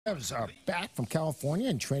Revs are back from California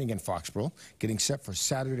and training in Foxboro, getting set for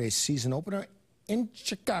Saturday's season opener in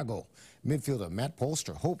Chicago. Midfielder Matt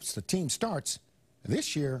Polster hopes the team starts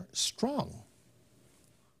this year strong.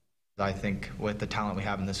 I think with the talent we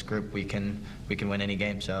have in this group, we can win any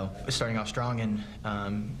game. So starting off strong and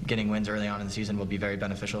getting wins early on in the season will be very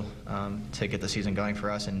beneficial to get the season going for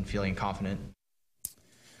us and feeling confident.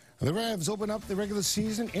 The Revs open up the regular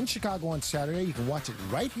season in Chicago on Saturday. You can watch it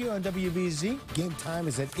right here on WBZ. Game time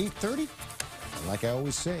is at 8:30. And like I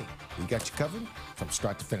always say, we got you covered from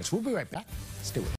start to finish. We'll be right back. Stay with us.